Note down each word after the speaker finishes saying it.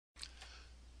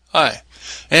Hi,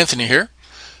 Anthony here.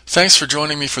 Thanks for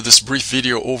joining me for this brief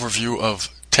video overview of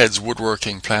Ted's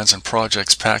Woodworking Plans and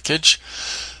Projects package.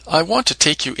 I want to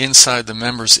take you inside the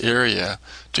members area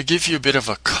to give you a bit of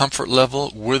a comfort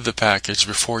level with the package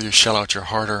before you shell out your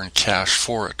hard-earned cash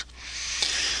for it.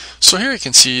 So here you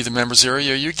can see the members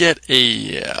area. You get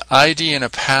a ID and a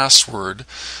password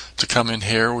to come in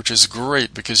here, which is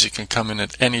great because you can come in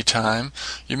at any time.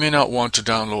 You may not want to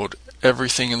download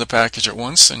everything in the package at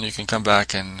once, and you can come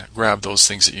back and grab those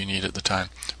things that you need at the time,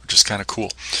 which is kind of cool.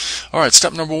 Alright,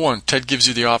 step number one, Ted gives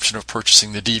you the option of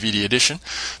purchasing the DVD edition.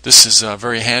 This is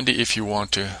very handy if you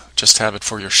want to just have it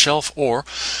for your shelf, or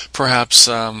perhaps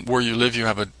where you live you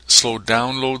have a slow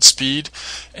download speed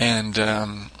and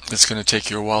it's going to take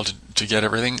you a while to get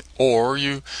everything, or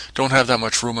you don't have that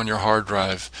much room on your hard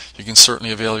drive. You can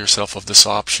certainly avail yourself of this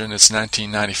option. It's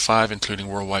 $19.95 including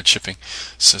worldwide shipping,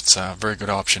 so it's a very good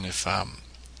option if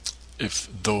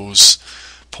those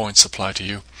points apply to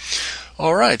you.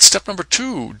 Alright, step number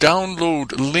two,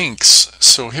 download links.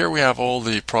 So here we have all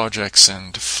the projects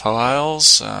and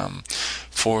files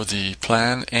for the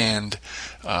plan and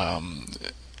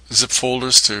zip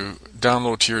folders to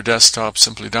download to your desktop.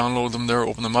 Simply download them there,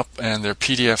 open them up, and they're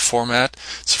PDF format.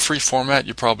 It's a free format.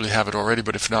 You probably have it already,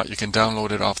 but if not, you can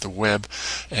download it off the web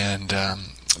and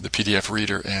the PDF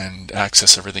reader and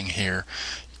access everything here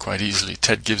quite easily.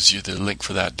 Ted gives you the link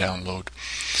for that download.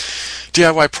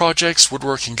 DIY projects,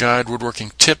 woodworking guide,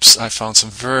 woodworking tips. I found some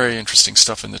very interesting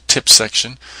stuff in the tips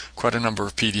section. Quite a number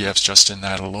of PDFs just in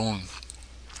that alone.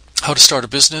 How to start a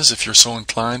business if you're so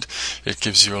inclined. It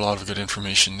gives you a lot of good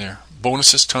information there.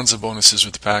 Bonuses, tons of bonuses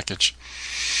with the package.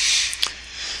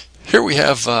 Here we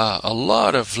have a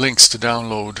lot of links to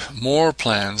download more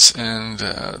plans, and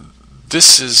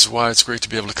this is why it's great to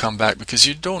be able to come back, because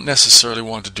you don't necessarily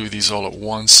want to do these all at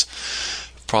once.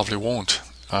 Probably won't.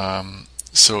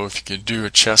 So if you could do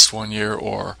a chest one year,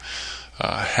 or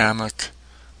a hammock,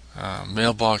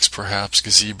 mailbox perhaps,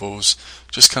 gazebos,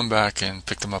 just come back and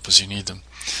pick them up as you need them.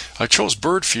 I chose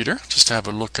bird feeder just to have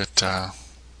a look at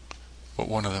what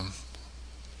one of them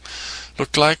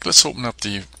looked like. Let's open up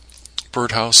the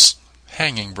birdhouse,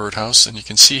 hanging birdhouse, and you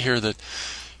can see here that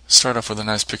start off with a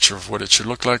nice picture of what it should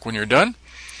look like when you're done.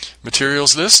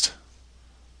 Materials list,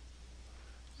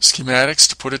 schematics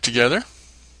to put it together,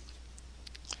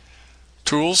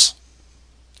 tools,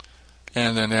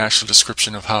 and then the actual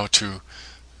description of how to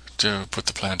put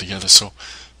the plan together. So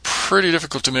pretty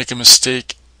difficult to make a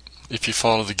mistake if you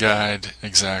follow the guide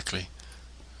exactly.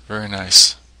 Very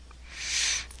nice.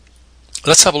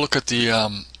 Let's have a look at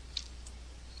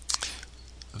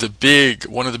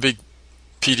one of the big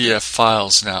PDF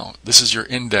files now. This is your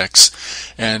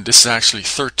index, and this is actually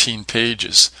 13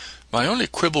 pages. My only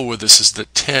quibble with this is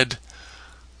that Ted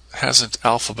hasn't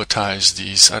alphabetized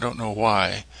these. I don't know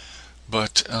why,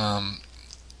 but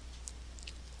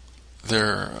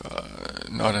they're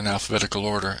not in alphabetical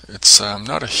order. It's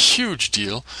not a huge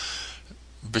deal,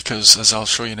 because as I'll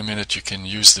show you in a minute, you can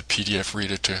use the PDF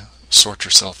reader to sort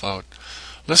yourself out.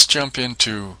 Let's jump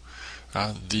into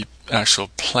the actual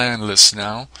plan list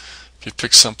now. If you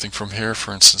pick something from here,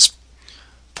 for instance,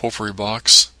 potpourri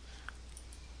box,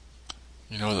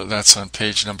 you know that that's on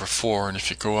page number 4, and if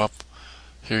you go up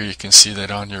here you can see that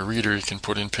on your reader you can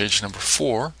put in page number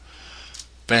 4.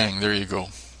 Bang, there you go.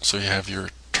 So you have your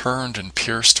turned and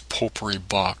pierced potpourri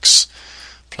box.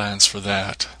 Plans for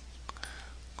that.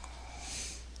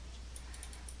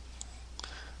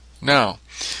 Now,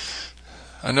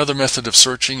 another method of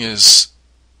searching is,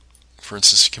 for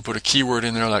instance, you can put a keyword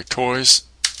in there like toys,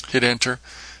 hit enter,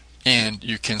 and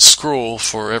you can scroll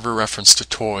for every reference to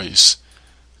toys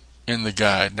in the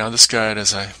guide. Now this guide,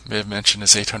 as I may have mentioned,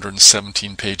 is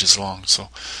 817 pages long, so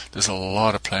there's a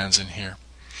lot of plans in here.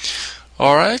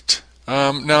 Alright,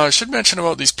 now I should mention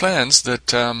about these plans that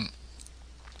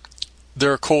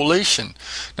they're a collation.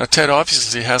 Now Ted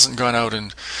obviously hasn't gone out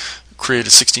and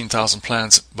created 16,000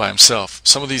 plans by himself.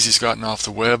 Some of these he's gotten off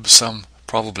the web, some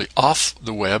probably off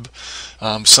the web.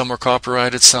 Some are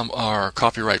copyrighted, some are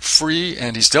copyright free,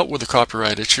 and he's dealt with the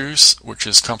copyright issues, which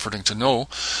is comforting to know.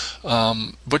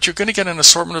 But you're going to get an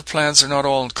assortment of plans. They're not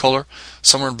all in color.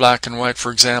 Some are in black and white.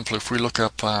 For example, if we look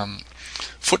up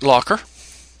foot locker,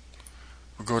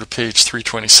 we'll go to page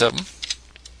 327.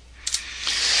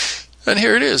 And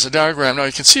here it is, a diagram. Now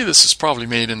you can see this is probably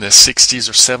made in the 60s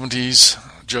or 70s,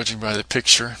 judging by the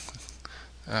picture.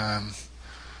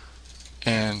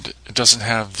 And it doesn't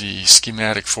have the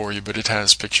schematic for you, but it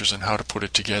has pictures on how to put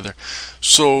it together.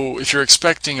 So if you're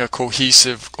expecting a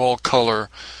cohesive, all-color,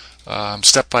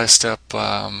 step-by-step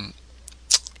plan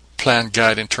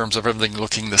guide in terms of everything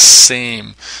looking the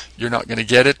same, you're not going to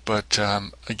get it. But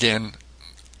again,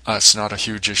 it's not a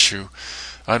huge issue.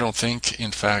 I don't think.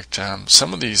 In fact,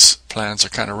 some of these plans are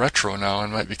kind of retro now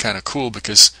and might be kind of cool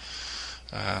because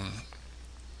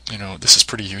this is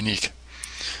pretty unique.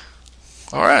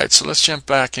 Alright, so let's jump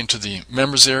back into the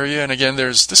members area, and again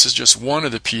this is just one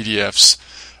of the PDFs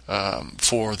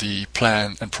for the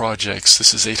plan and projects.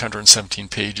 This is 817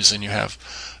 pages, and you have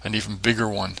an even bigger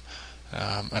one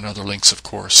and other links, of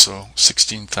course, so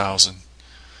 16,000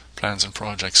 plans and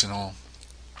projects in all.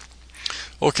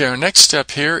 Okay, our next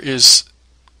step here is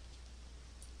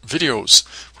videos.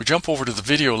 If we jump over to the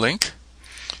video link,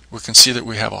 we can see that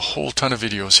we have a whole ton of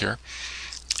videos here,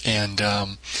 and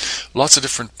lots of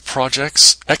different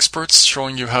projects, experts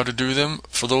showing you how to do them.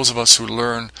 For those of us who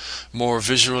learn more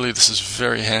visually, this is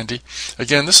very handy.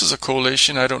 Again, this is a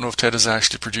collation. I don't know if Ted has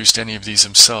actually produced any of these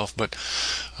himself, but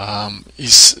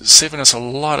he's saving us a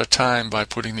lot of time by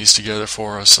putting these together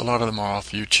for us. A lot of them are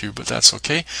off YouTube, but that's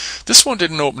okay. This one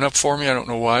didn't open up for me. I don't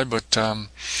know why, but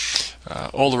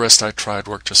all the rest I tried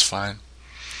worked just fine.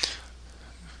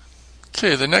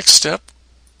 Okay, the next step.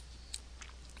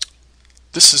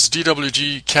 This is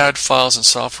DWG CAD files and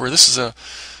software. This is a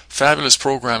fabulous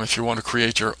program if you want to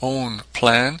create your own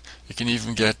plan. You can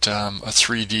even get a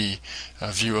 3D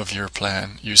view of your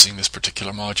plan using this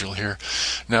particular module here.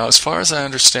 Now, as far as I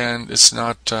understand, it's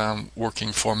not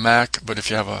working for Mac, but if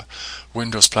you have a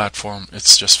Windows platform,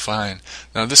 it's just fine.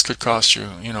 Now, this could cost you,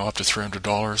 up to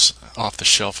 $300 off the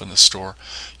shelf in the store.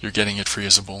 You're getting it free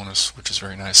as a bonus, which is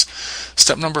very nice.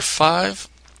 Step number 5.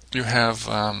 You have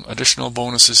additional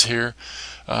bonuses here.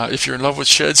 If you're in love with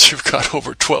sheds, you've got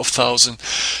over 12,000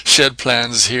 shed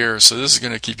plans here. So this is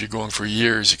going to keep you going for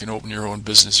years. You can open your own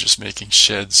business just making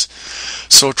sheds.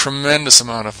 So tremendous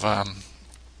amount of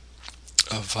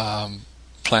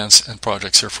plans and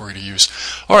projects here for you to use.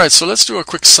 All right, so let's do a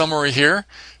quick summary here.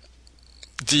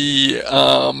 The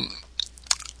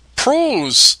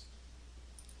pros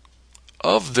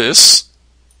of this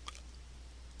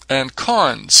and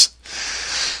cons.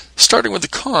 Starting with the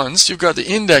cons, you've got the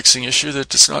indexing issue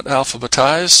that it's not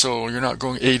alphabetized, so you're not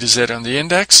going A to Z on the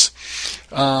index.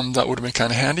 That would have been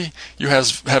kind of handy. You have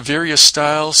various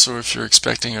styles, so if you're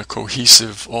expecting a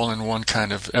cohesive, all-in-one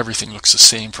kind of everything looks the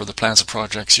same for the plans and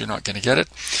projects, you're not going to get it.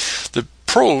 The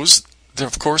pros,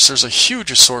 of course, there's a huge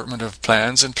assortment of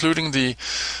plans, including the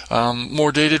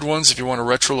more dated ones. If you want a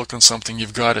retro look on something,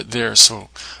 you've got it there. So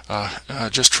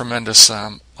just tremendous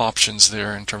options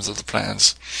there in terms of the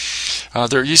plans.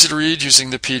 They're easy to read using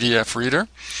the PDF reader,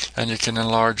 and you can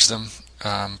enlarge them,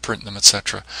 print them,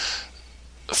 etc.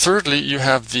 Thirdly, you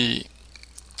have the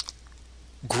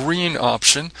green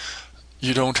option.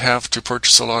 You don't have to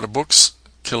purchase a lot of books,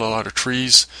 kill a lot of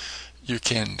trees. You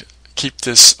can keep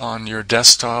this on your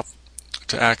desktop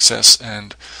to access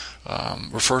and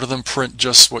refer to them, print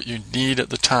just what you need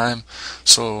at the time,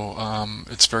 so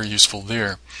it's very useful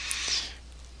there.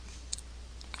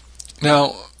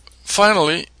 Now,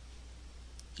 finally,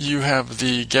 you have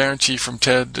the guarantee from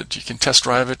Ted that you can test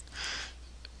drive it.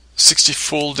 60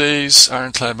 full days,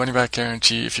 ironclad money-back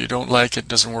guarantee. If you don't like it,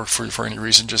 doesn't work for you for any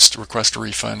reason, just request a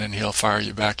refund and he'll fire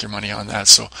you back your money on that.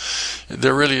 So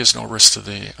there really is no risk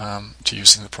to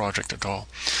using the project at all.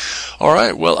 All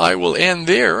right, well, I will end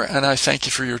there, and I thank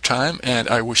you for your time, and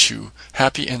I wish you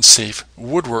happy and safe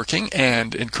woodworking,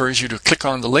 and encourage you to click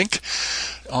on the link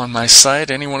on my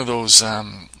site, any one of those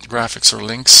graphics or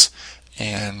links,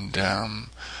 and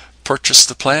purchase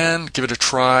the plan, give it a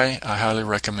try. I highly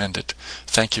recommend it.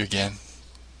 Thank you again.